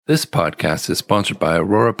This podcast is sponsored by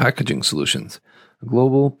Aurora Packaging Solutions, a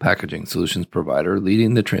global packaging solutions provider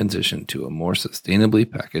leading the transition to a more sustainably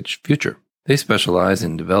packaged future. They specialize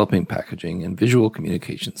in developing packaging and visual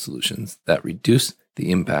communication solutions that reduce the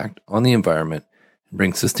impact on the environment and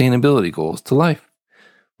bring sustainability goals to life.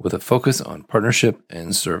 With a focus on partnership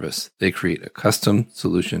and service, they create a custom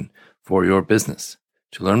solution for your business.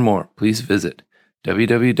 To learn more, please visit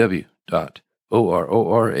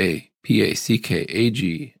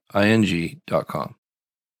www.ORORAPACKAGING.com.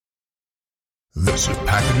 This is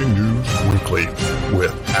Packaging News Weekly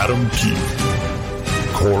with Adam Keefe,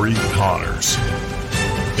 Cory Connors,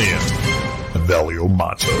 and Evelio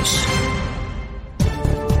Mattos.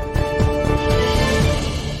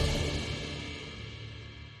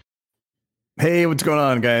 Hey, what's going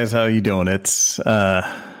on, guys? How you doing? It's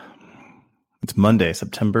Monday,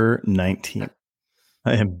 September 19th.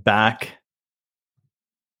 I am back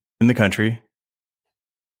in the country,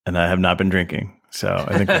 and I have not been drinking. So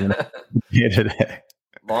I think we're going to be today.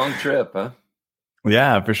 Long trip, huh?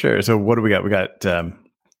 Yeah, for sure. So what do we got? We got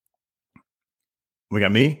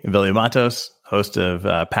me, Evelio Mattos, host of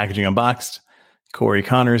Packaging Unboxed, Cory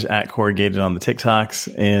Connors at Corrugated on the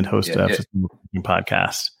TikToks, and host of Sustainable Packaging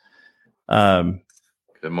Podcast.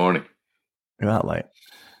 Good morning. That light.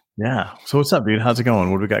 Yeah. So what's up, dude? How's it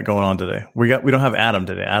going? What do we got going on today? We don't have Adam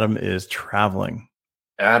today. Adam is traveling.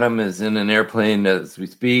 Adam is in an airplane as we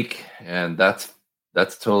speak, and that's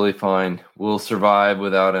totally fine. We'll survive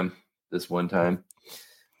without him this one time.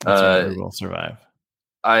 We will survive.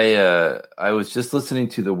 I was just listening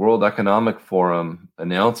to the World Economic Forum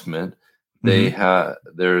announcement.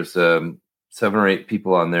 There's 7 or 8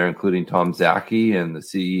 people on there, including Tom Zaki and the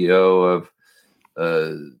CEO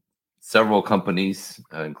of several companies,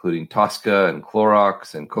 including Tosca and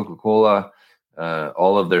Clorox and Coca-Cola.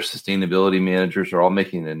 All of their sustainability managers are all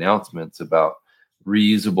making announcements about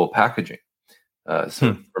reusable packaging.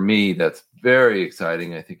 So for me, that's very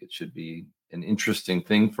exciting. I think it should be an interesting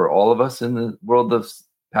thing for all of us in the world of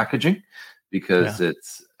packaging, because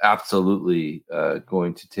it's absolutely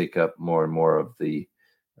going to take up more and more of the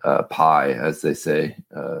pie, as they say,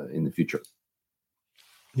 in the future.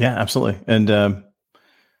 Yeah, absolutely. And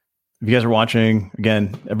if you guys are watching,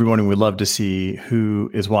 again, every morning we'd love to see who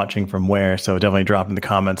is watching from where. So definitely drop in the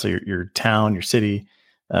comments your town, your city,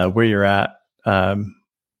 where you're at. What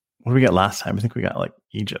did we get last time? I think we got like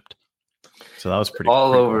Egypt. So that was pretty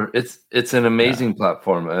over. Cool. It's an amazing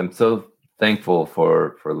platform. I'm so thankful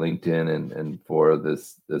for LinkedIn and for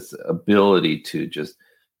this ability to just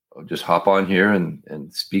hop on here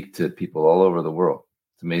and speak to people all over the world.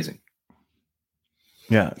 It's amazing.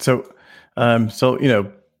 Yeah. So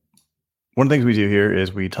one of the things we do here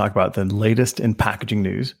is we talk about the latest in packaging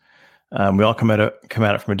news. We all come at it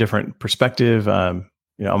from a different perspective. I'm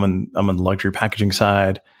on the luxury packaging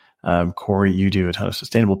side. Cory, you do a ton of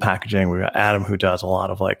sustainable packaging. We got Adam, who does a lot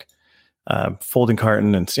of like folding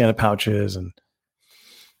carton and stand-up pouches and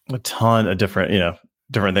a ton of different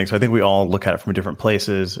things. So I think we all look at it from different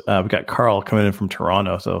places. We got Carl coming in from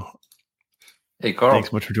Toronto. So hey, Carl, thanks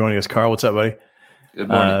so much for joining us. Carl, what's up, buddy? Good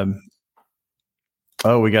morning.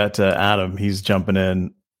 We got Adam. He's jumping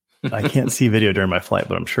in. I can't see video during my flight,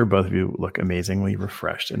 but I'm sure both of you look amazingly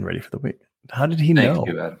refreshed and ready for the week. How did he know? Thank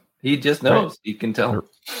you, Adam. He just knows. Right. You can tell. You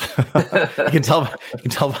can tell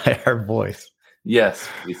by our voice. Yes,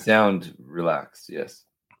 we sound relaxed. Yes.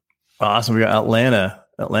 Awesome. We got Atlanta.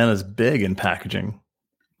 Atlanta's big in packaging.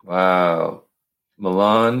 Wow.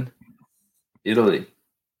 Milan, Italy.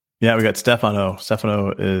 Yeah, we got Stefano. Stefano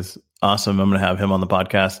is awesome. I'm going to have him on the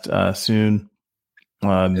podcast soon.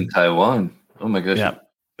 In Taiwan. Oh my gosh. Yeah.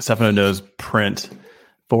 Stefano knows print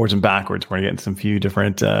forwards and backwards. We're getting some few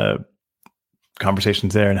different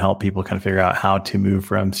conversations there and help people kind of figure out how to move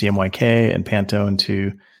from CMYK and Pantone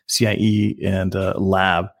to CIE and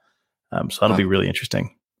Lab. So that'll be really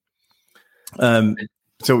interesting.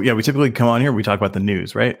 So yeah, we typically come on here, we talk about the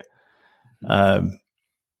news, right? Look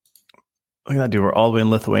at that, dude. We're all the way in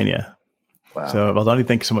Lithuania. Wow. So Valdani,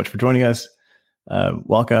 thank you so much for joining us.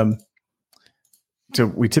 Welcome. So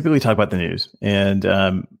we typically talk about the news, and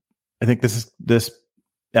I think this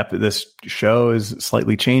show is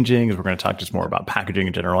slightly changing, as we're going to talk just more about packaging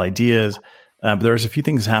and general ideas. But there's a few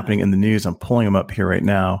things happening in the news. I'm pulling them up here right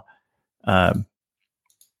now.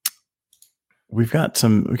 We've got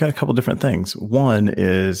a couple different things. One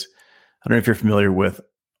is, I don't know if you're familiar with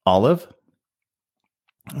Olive.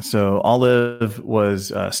 So Olive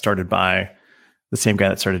was started by the same guy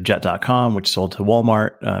that started Jet.com, which sold to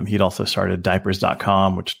Walmart. He'd also started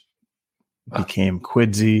Diapers.com, which became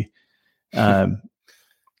Quidsy. So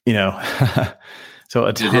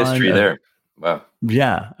a ton history there. Wow.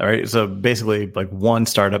 Yeah. All right. So basically, like one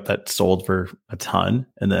startup that sold for a ton,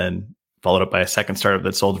 and then followed up by a second startup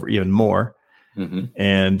that sold for even more. Mm-hmm.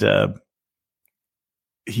 And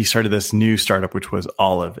he started this new startup, which was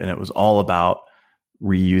Olive, and it was all about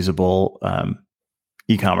reusable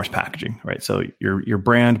e-commerce packaging. Right. So your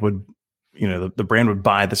brand would, the brand would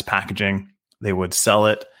buy this packaging, they would sell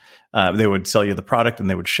it. They would sell you the product, and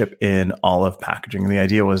they would ship in Olive packaging. And the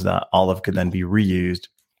idea was that Olive could then be reused,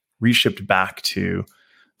 reshipped back to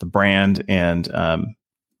the brand, and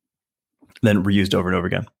then reused over and over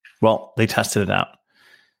again. Well, they tested it out.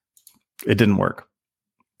 It didn't work.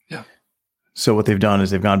 Yeah. So what they've done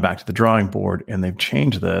is they've gone back to the drawing board, and they've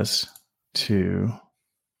changed this to,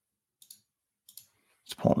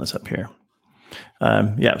 just pulling this up here.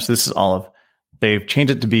 So this is Olive. They've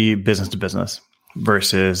changed it to be business to business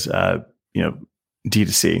versus,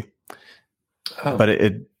 D2C. Oh. But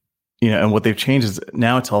and what they've changed is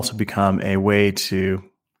now it's also become a way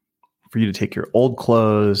for you to take your old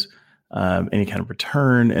clothes, any kind of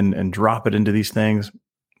return, and drop it into these things.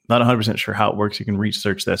 Not 100% sure how it works. You can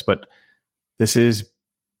research this, but this is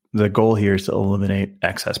the goal here, is to eliminate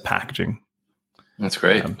excess packaging. That's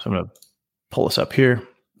great. So I'm going to pull this up here.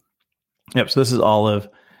 Yep. So this is Olive,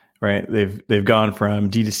 right? They've gone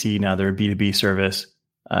from D2C, now they're a B2B service.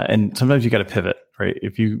 And sometimes you got to pivot, right?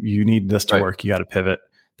 If you need this to work, you got to pivot.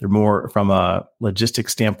 They're more from a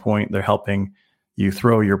logistics standpoint. They're helping you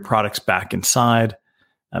throw your products back inside.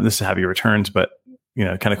 This is heavy returns, but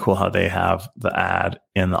kind of cool how they have the ad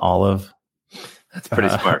in the Olive. That's pretty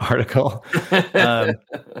smart article. But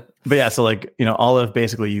yeah, so Olive,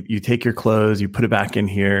 basically you take your clothes, you put it back in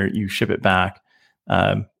here, you ship it back.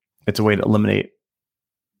 It's a way to eliminate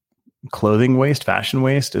clothing waste, fashion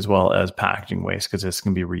waste, as well as packaging waste, because this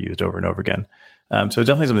can be reused over and over again. So it's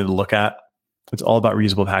definitely something to look at. It's all about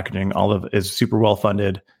reusable packaging. Olive is super well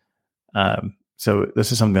funded. So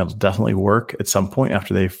this is something that'll definitely work at some point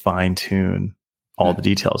after they fine tune all the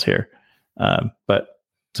details here. But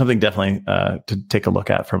something definitely to take a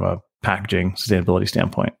look at from a packaging sustainability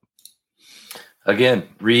standpoint. Again,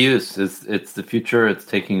 reuse it's the future. It's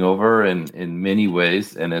taking over in many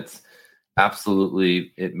ways, and it's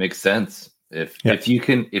absolutely, it makes sense if you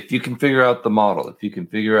can figure out the model, if you can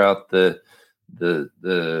figure out the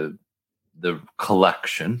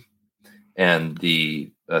collection and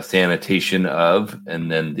the sanitation of,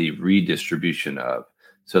 and then the redistribution of.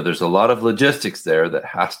 So there's a lot of logistics there that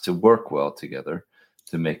has to work well together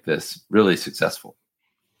to make this really successful.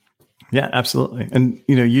 Yeah, absolutely. And,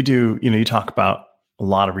 you talk about a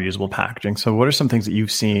lot of reusable packaging. So what are some things that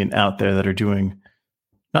you've seen out there that are doing,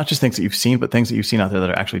 not just things that you've seen, but things that you've seen out there that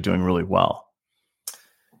are actually doing really well?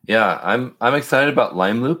 Yeah, I'm excited about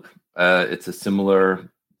Lime Loop. It's a similar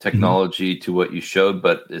technology to what you showed,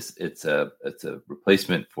 but it's a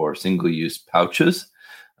replacement for single-use pouches.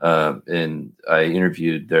 And I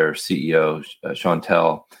interviewed their CEO,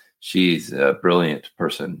 Chantel. She's a brilliant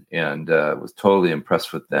person, and was totally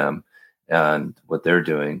impressed with them and what they're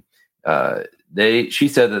doing. She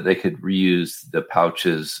said that they could reuse the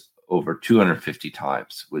pouches over 250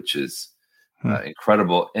 times, which is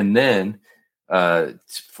incredible. And then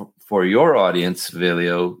for your audience,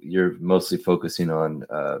 Evelio, you're mostly focusing on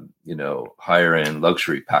higher end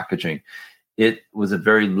luxury packaging. It was a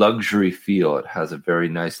very luxury feel. It has a very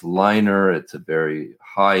nice liner. It's a very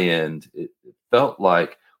high end. It felt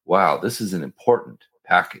like, wow, this is an important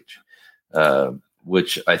package,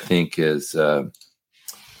 which I think is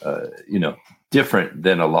different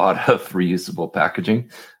than a lot of reusable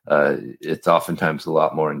packaging. It's oftentimes a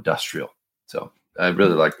lot more industrial. So I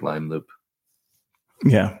really like Lime Loop.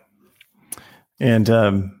 Yeah. And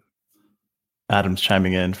Adam's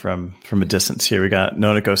chiming in from a distance here. We got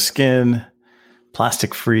Nonaco Skin,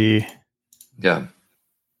 plastic free. Yeah.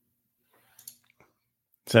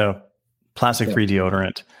 So plastic free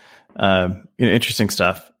deodorant. Interesting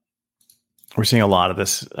stuff. We're seeing a lot of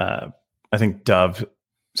this. I think Dove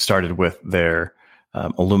started with their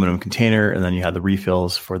aluminum container, and then you had the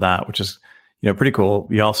refills for that, which is pretty cool.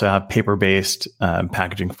 You also have paper-based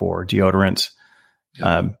packaging for deodorants.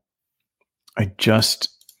 Yeah. I just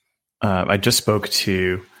spoke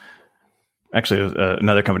to actually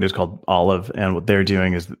another company is called Olive, and what they're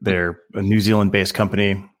doing is they're a New Zealand-based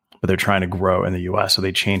company, but they're trying to grow in the U.S. So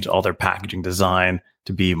they changed all their packaging design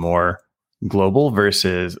to be more global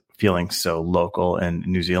versus feeling so local in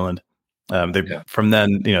New Zealand. From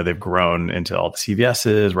then, they've grown into all the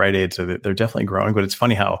CVS's, Rite Aid. So they're definitely growing, but it's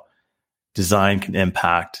funny how design can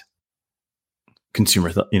impact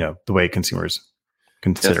consumer, the way consumers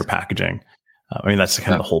consider packaging. That's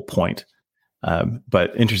kind of the whole point.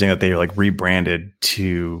 But interesting that they rebranded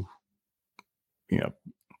to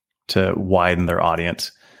to widen their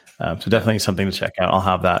audience. So definitely something to check out. I'll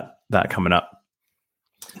have that coming up.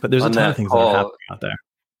 But there's a ton of things that are happening out there.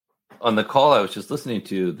 On the call, I was just listening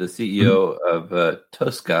to the CEO of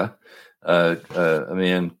Tosca, a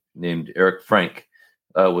man named Eric Frank,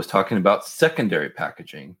 was talking about secondary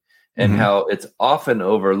packaging and how it's often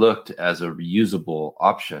overlooked as a reusable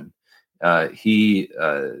option.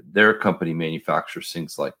 Their company manufactures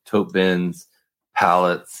things like tote bins,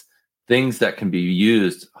 pallets, things that can be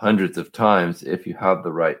used hundreds of times if you have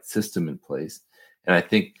the right system in place. And I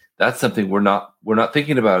think that's something we're not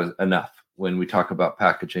thinking about enough when we talk about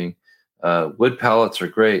packaging. Wood pallets are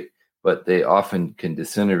great, but they often can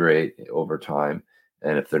disintegrate over time,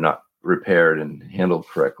 and if they're not repaired and handled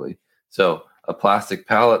correctly. So a plastic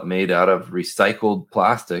pallet made out of recycled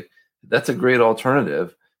plastic, that's a great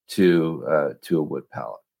alternative to a wood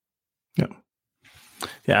pallet. Yeah,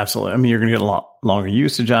 absolutely. I mean, you're going to get a lot longer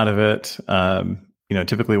usage out of it.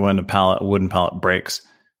 Typically when a wooden pallet breaks,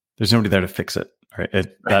 there's nobody there to fix it. Right?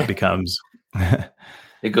 That becomes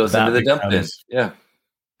it goes into the dump bin. Yeah.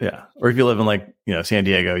 Yeah. Or if you live in San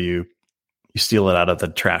Diego, you steal it out of the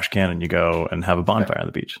trash can and you go and have a bonfire on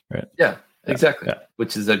the beach. Right. Yeah, exactly. Yeah.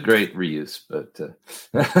 Which is a great reuse, but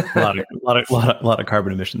a lot of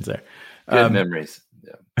carbon emissions there. Good memories.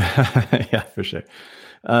 Yeah. Yeah, for sure.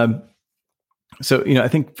 So, I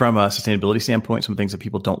think from a sustainability standpoint, some things that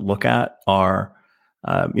people don't look at are,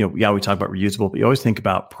 we talk about reusable, but you always think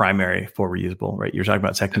about primary for reusable, right? You're talking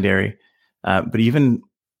about secondary, but even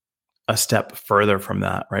a step further from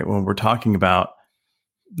that, right? When we're talking about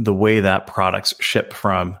the way that products ship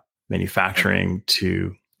from manufacturing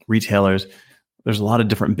to retailers, there's a lot of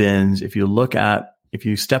different bins. If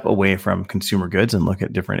you step away from consumer goods and look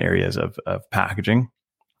at different areas of packaging,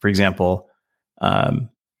 for example,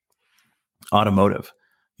 automotive,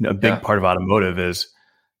 a big part of automotive is,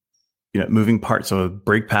 moving parts. So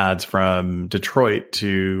brake pads from Detroit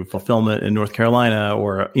to fulfillment in North Carolina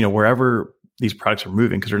or, wherever these products are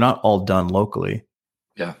moving, because they're not all done locally.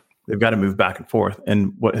 Yeah. They've got to move back and forth.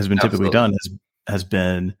 And what has been typically done has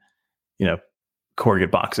been,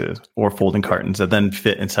 corrugate boxes or folding cartons that then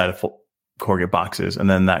fit inside of corrugate boxes. And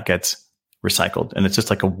then that gets recycled. And it's just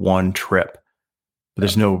like a one trip. But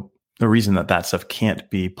there's no reason that stuff can't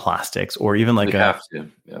be plastics or even like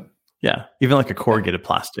even like a corrugated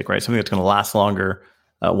plastic, right? Something that's going to last longer.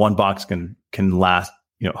 One box can last,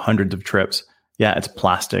 hundreds of trips. Yeah, it's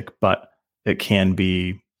plastic, but it can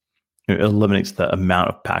be, it eliminates the amount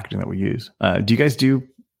of packaging that we use. Do you guys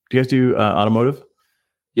do automotive?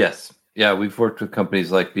 Yes. Yeah. We've worked with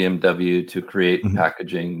companies like BMW to create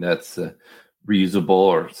packaging that's reusable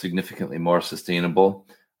or significantly more sustainable.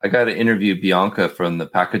 I got to interview Bianca from the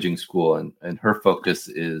packaging school, and her focus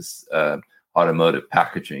is automotive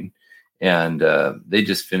packaging. And they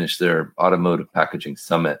just finished their automotive packaging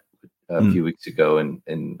summit a few weeks ago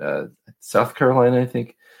in South Carolina, I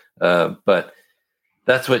think. But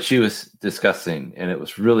that's what she was discussing. And it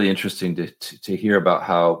was really interesting to hear about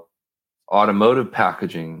how automotive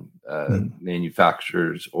packaging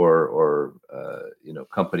manufacturers or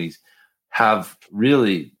companies have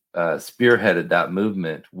really spearheaded that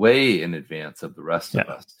movement way in advance of the rest of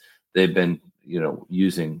us. They've been,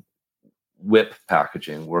 using WIP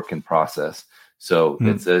packaging, work in process. So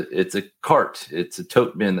it's a cart, it's a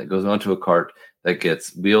tote bin that goes onto a cart that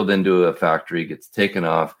gets wheeled into a factory, gets taken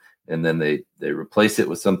off, and then they replace it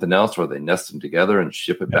with something else, or they nest them together and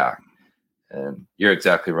ship it back. And you're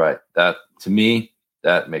exactly right. That, to me,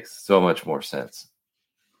 that makes so much more sense.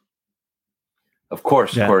 Of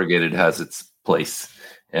course, corrugated has its place,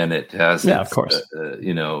 and it has, of course,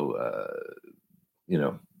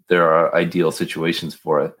 there are ideal situations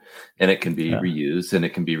for it, and it can be reused and it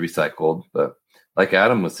can be recycled. But like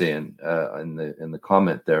Adam was saying in the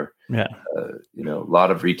comment there, a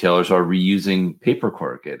lot of retailers are reusing paper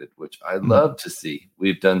corrugated, which I love to see.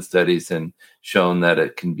 We've done studies and shown that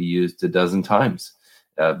it can be used a dozen times,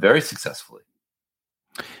 very successfully.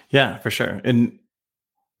 Yeah, for sure. And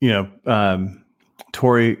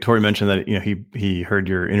Cory mentioned that he heard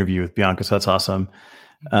your interview with Bianca, so that's awesome.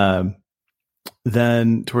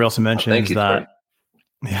 Then Cory also mentions that,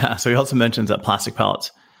 Cory. So he also mentions that plastic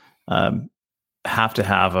pallets have to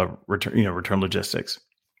have a return logistics,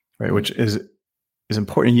 right? Which is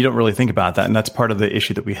important. You don't really think about that, and that's part of the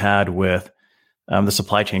issue that we had with the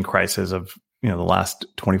supply chain crisis of the last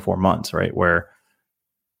 24 months, right? Where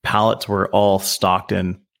pallets were all stocked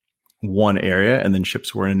in one area and then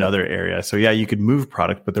ships were in another area. So you could move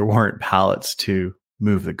product, but there weren't pallets to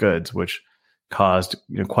move the goods, which caused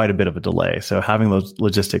quite a bit of a delay. So having those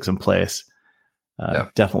logistics in place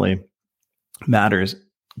definitely matters.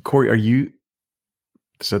 Cory,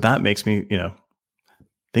 so that makes me,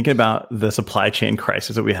 thinking about the supply chain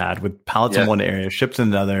crisis that we had with pallets in one area, ships in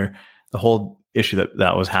another, the whole issue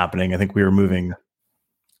that was happening. I think we were moving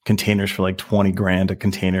containers for like 20 grand a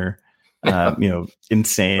container,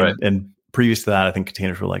 insane. Right. And previous to that, I think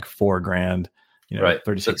containers were like $4 grand, right.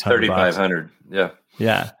 3,600, 3,500. Yeah.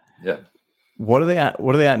 Yeah. Yeah. What are they at?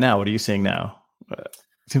 What are they at now? What are you seeing now? It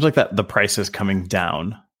seems like that the price is coming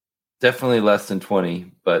down. Definitely less than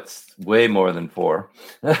 20, but way more than 4.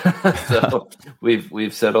 So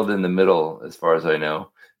we've settled in the middle as far as I know.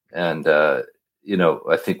 And,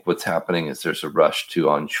 I think what's happening is there's a rush to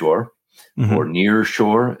onshore or near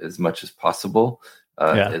shore as much as possible,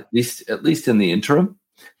 at least in the interim.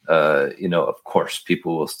 Of course,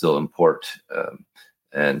 people will still import,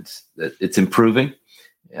 and it's improving.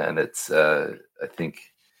 And it's, I think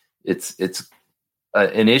it's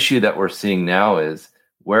an issue that we're seeing now is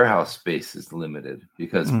warehouse space is limited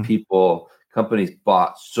because companies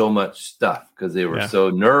bought so much stuff because they were so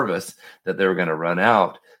nervous that they were going to run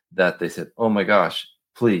out that they said, oh my gosh,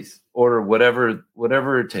 please order whatever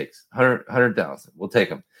it takes, 100,000, we'll take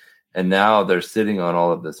them. And now they're sitting on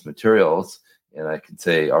all of this materials. And I can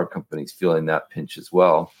say our company's feeling that pinch as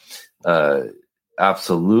well.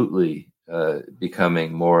 Absolutely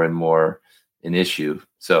becoming more and more an issue.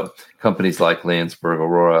 So companies like Landsberg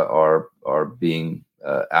Aurora are being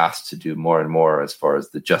asked to do more and more as far as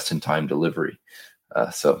the just-in-time delivery.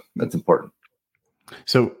 So that's important.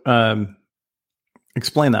 So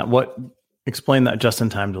explain that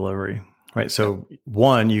just-in-time delivery, right? So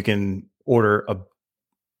one, you can order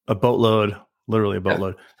a boatload, literally a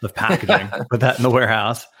boatload of packaging, put that in the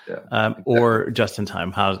warehouse, or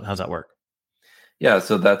just-in-time. How's that work? Yeah,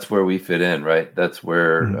 so that's where we fit in, right? That's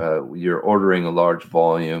where you're ordering a large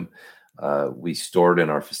volume. We store it in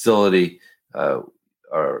our facility.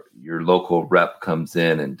 Your local rep comes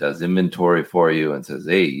in and does inventory for you and says,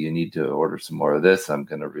 hey, you need to order some more of this. I'm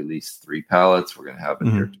going to release 3 pallets. We're going to have it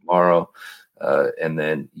here tomorrow. And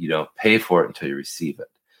then you don't pay for it until you receive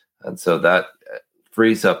it. And so that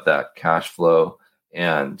frees up that cash flow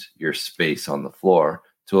and your space on the floor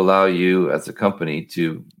to allow you as a company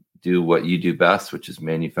to do what you do best, which is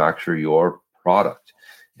manufacture your product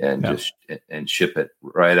and just ship it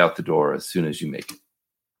right out the door as soon as you make it.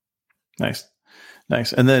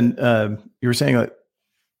 Nice. And then you were saying that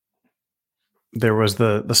there was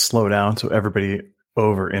the slowdown, so everybody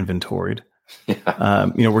over inventoried. Yeah.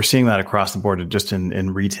 We're seeing that across the board, just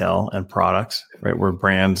in retail and products, right? Where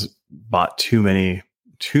brands bought too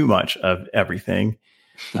much of everything,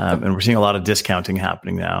 and we're seeing a lot of discounting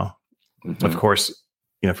happening now. Of course,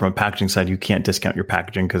 from a packaging side, you can't discount your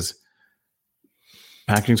packaging because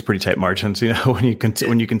packaging is pretty tight margins. When you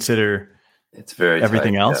consider it's very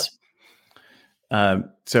everything tight, else. Yeah.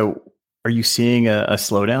 So, are you seeing a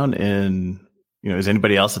slowdown in? Is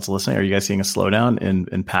anybody else that's listening? Are you guys seeing a slowdown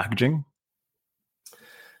in packaging?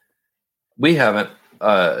 We haven't,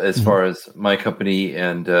 as far as my company,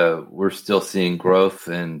 and we're still seeing growth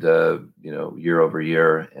and year over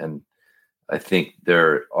year. And I think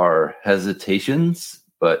there are hesitations,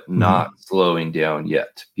 but not slowing down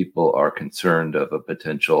yet. People are concerned of a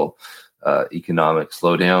potential economic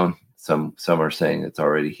slowdown. Some are saying it's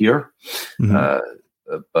already here,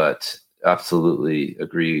 but absolutely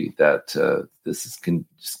agree that this is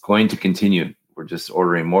just going to continue. We're just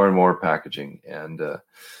ordering more and more packaging and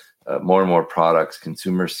more and more products.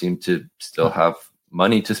 Consumers seem to still have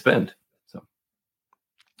money to spend. So,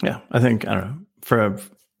 yeah, I think I don't know.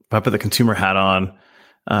 If I put the consumer hat on,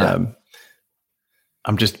 I'm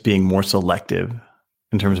just being more selective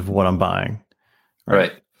in terms of what I'm buying.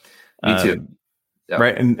 Right. Me too. Yeah.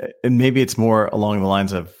 Right. And maybe it's more along the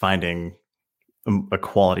lines of finding a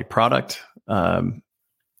quality product,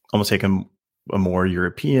 almost take a more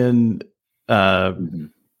European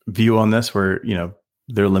view on this where,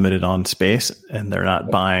 they're limited on space and they're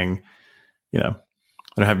not buying, they don't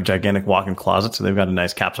have a gigantic walk-in closet. So they've got a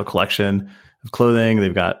nice capsule collection of clothing.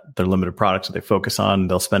 They've got their limited products that they focus on.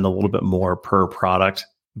 They'll spend a little bit more per product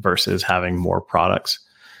versus having more products.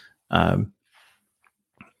 That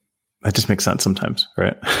just makes sense sometimes,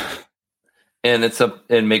 right? And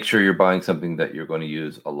and make sure you're buying something that you're going to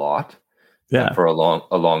use a lot, for a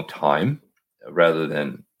long time, rather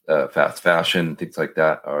than fast fashion. Things like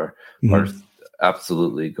that are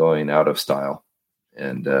absolutely going out of style.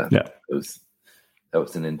 And that was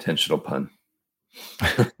an intentional pun.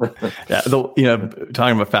 Talking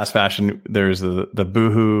about fast fashion, there's the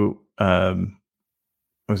Boohoo.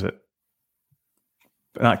 Was it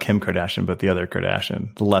not Kim Kardashian, but the other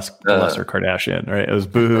Kardashian, the lesser Kardashian, right? It was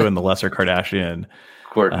Boohoo and the lesser Kardashian.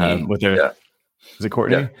 Courtney. Is it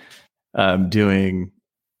Courtney? Yeah. Doing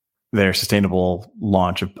their sustainable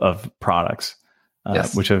launch of products.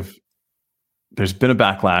 Yes. There's been a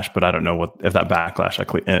backlash, but I don't know if that backlash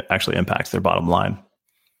actually impacts their bottom line.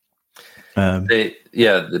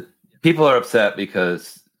 The people are upset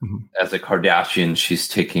because as a Kardashian, she's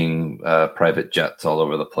taking private jets all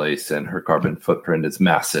over the place, and her carbon footprint is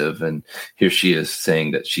massive. And here she is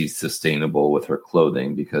saying that she's sustainable with her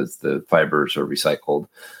clothing because the fibers are recycled,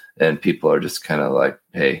 and people are just kind of like,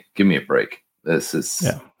 "Hey, give me a break. This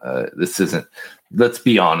isn't. Let's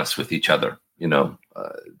be honest with each other.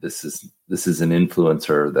 This is an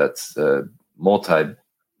influencer that's a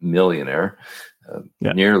multi-millionaire,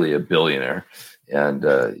 nearly a billionaire, and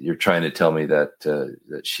you're trying to tell me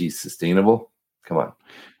that she's sustainable? Come on."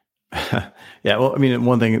 Yeah, well, I mean,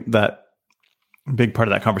 one thing that big part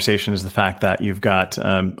of that conversation is the fact that you've got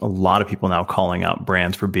a lot of people now calling out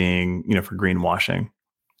brands for being, for greenwashing.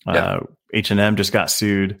 H&M just got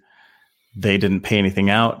sued. They didn't pay anything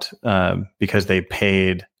out because they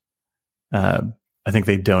paid. I think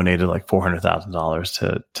they donated like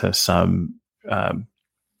 $400,000 to some.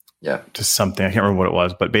 To something. I can't remember what it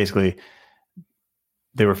was, but basically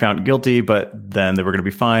they were found guilty, but then they were going to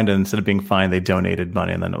be fined. And instead of being fined, they donated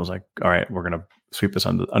money. And then it was like, all right, we're going to sweep this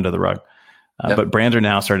under the rug. But brands are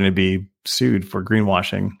now starting to be sued for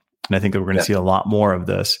greenwashing. And I think that we're going to see a lot more of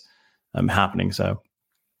this happening. So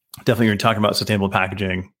definitely you're talking about sustainable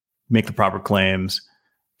packaging, make the proper claims,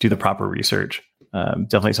 do the proper research.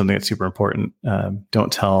 Definitely something that's super important.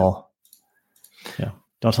 Don't tell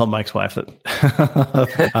Mike's wife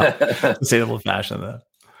that sustainable fashion. Though.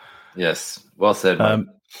 Yes, well said.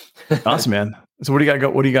 Awesome, man. So what do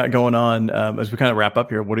you got going on as we kind of wrap up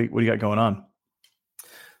here? What do you got going on?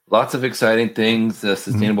 Lots of exciting things. The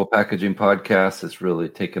Sustainable Packaging Podcast has really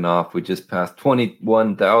taken off. We just passed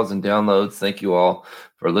 21,000 downloads. Thank you all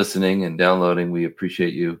for listening and downloading. We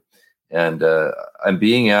appreciate you. And I'm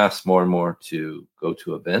being asked more and more to go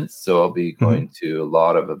to events. So I'll be going to a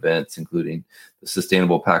lot of events, including the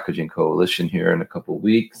Sustainable Packaging Coalition here in a couple of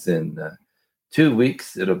weeks. In 2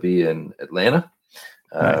 weeks, it'll be in Atlanta.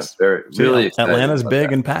 Nice. Really excited. Atlanta's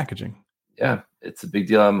big in packaging. Yeah, it's a big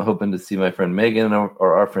deal. I'm hoping to see my friend Megan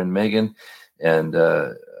or our friend Megan. And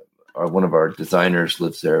one of our designers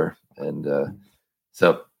lives there. And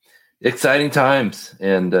so exciting times.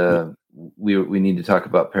 And we need to talk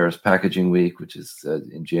about Paris Packaging Week, which is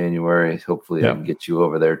in January. Hopefully I can get you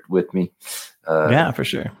over there with me. Yeah, for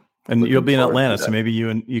sure. And you'll be in Atlanta, so maybe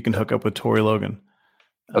you can hook up with Tory Logan.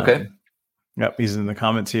 Okay. Yep, he's in the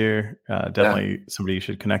comments here. Definitely somebody you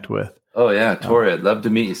should connect with. Oh yeah, Tory, I'd love to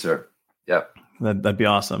meet you, sir. Yep. That'd be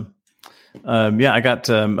awesome. I got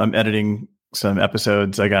I'm editing some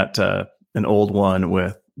episodes. I got an old one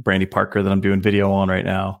with Brandy Parker that I'm doing video on right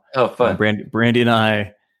now. Oh, fun. Brandy and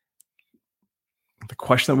I. The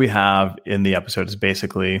question that we have in the episode is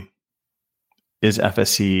basically, is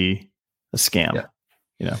FSC a scam?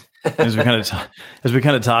 Yeah. As we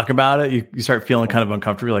kind of talk about it, you start feeling kind of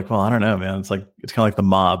uncomfortable. You're like, well, I don't know, man. It's kind of like the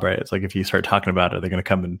mob, right? It's like if you start talking about it, they're going to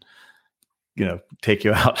come and take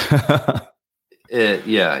you out.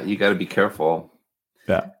 You got to be careful.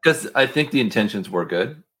 Yeah, because I think the intentions were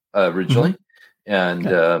good originally, and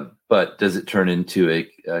but does it turn into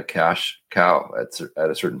a cash cow at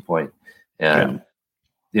a certain point? And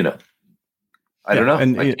I don't know.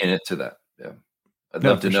 I can't answer that. Yeah, I'd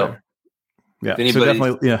love to know. Sure. Yeah, if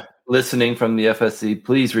anybody's listening from the FSC,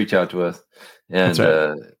 please reach out to us, and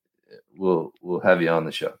we'll have you on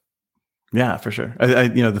the show. Yeah, for sure.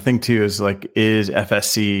 The thing too is is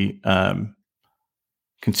FSC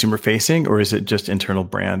consumer facing, or is it just internal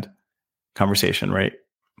brand conversation, right?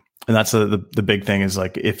 And that's the big thing is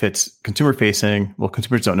if it's consumer facing, well,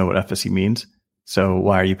 consumers don't know what FSC means. So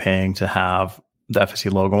why are you paying to have the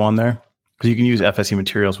FSC logo on there? Because you can use FSC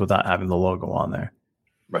materials without having the logo on there.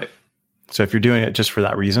 Right. So if you're doing it just for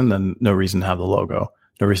that reason, then no reason to have the logo,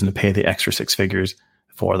 no reason to pay the extra 6 figures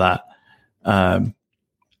for that. And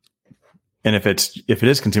if it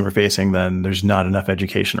is consumer facing, then there's not enough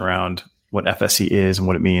education around what FSC is and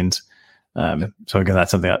what it means. So again,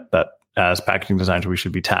 that's something that as packaging designers, we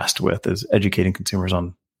should be tasked with, is educating consumers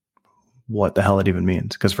on what the hell it even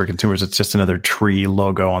means. Because for consumers, it's just another tree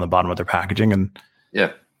logo on the bottom of their packaging. And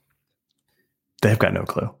they've got no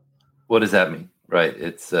clue. What does that mean? Right.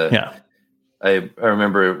 It's I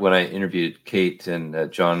remember when I interviewed Kate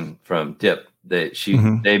and John from Dip,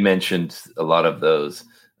 they mentioned a lot of those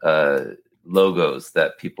logos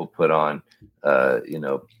that people put on,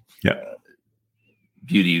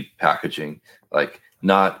 beauty packaging,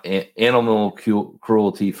 not animal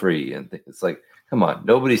cruelty free. And it's like, come on,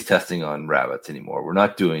 nobody's testing on rabbits anymore. We're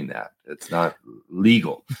not doing that. It's not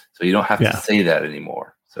legal. So you don't have to say that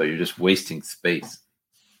anymore. So you're just wasting space.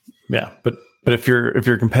 Yeah. But But if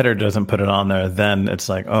your competitor doesn't put it on there, then it's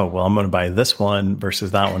like, oh, well, I'm going to buy this one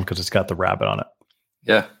versus that one because it's got the rabbit on it.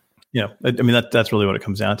 Yeah. I mean, that's really what it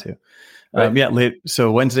comes down to. Right.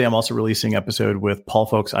 So Wednesday, I'm also releasing an episode with Paul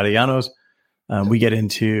Folks Arianos. We get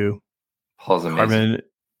into Paul's amazing. carbon.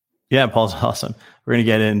 Yeah, Paul's awesome. We're going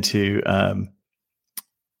to get into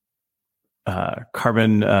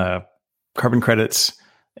carbon credits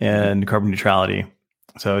and carbon neutrality.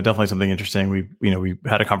 So definitely something interesting. We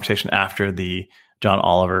had a conversation after the John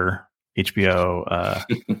Oliver HBO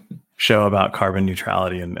show about carbon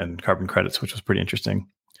neutrality and carbon credits, which was pretty interesting.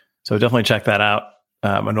 So definitely check that out.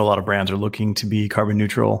 I know a lot of brands are looking to be carbon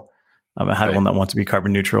neutral. I had one that wants to be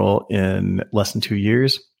carbon neutral in less than 2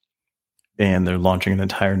 years, and they're launching an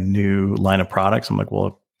entire new line of products. I'm like,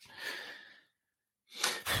 well,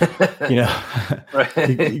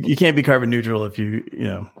 right. you can't be carbon neutral if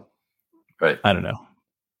right. I don't know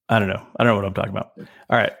what I'm talking about.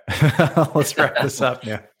 All right, let's wrap this up.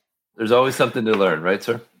 Yeah. There's always something to learn, right,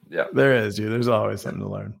 sir? Yeah. There is, dude. There's always something to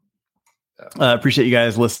learn. Appreciate you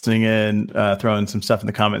guys listening in, throwing some stuff in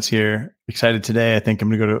the comments here. Excited today. I think I'm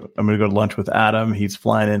gonna go to lunch with Adam. He's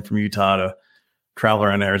flying in from Utah to travel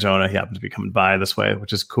around Arizona. He happens to be coming by this way,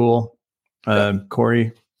 which is cool.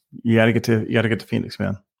 Cory, you gotta get to Phoenix,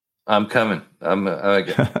 man. I'm coming.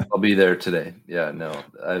 I'll be there today. Yeah, no,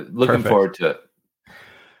 looking forward to it.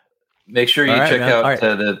 Make sure you check out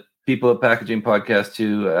the People at Packaging podcast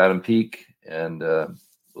too, Adam Peak, and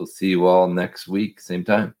we'll see you all next week, same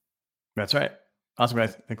time. That's right. Awesome,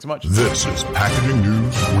 guys. Thanks so much. This is Packaging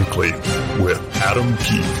News Weekly with Adam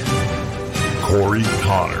Peak, Cory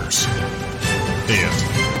Connors, and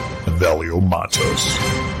Evelio Mattos.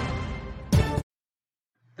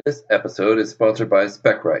 This episode is sponsored by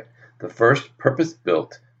SpecRite, the first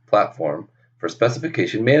purpose-built platform for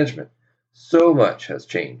specification management. So much has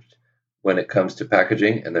changed when it comes to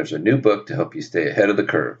packaging, and there's a new book to help you stay ahead of the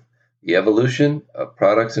curve. The Evolution of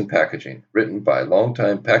Products and Packaging, written by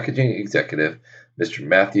longtime packaging executive Mr.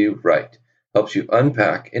 Matthew Wright, helps you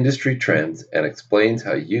unpack industry trends and explains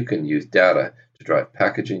how you can use data to drive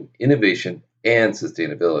packaging, innovation, and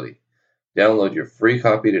sustainability. Download your free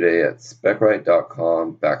copy today at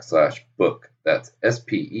specRite.com/book. That's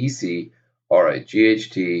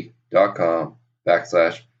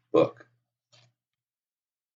SPECRIGHT.com/book.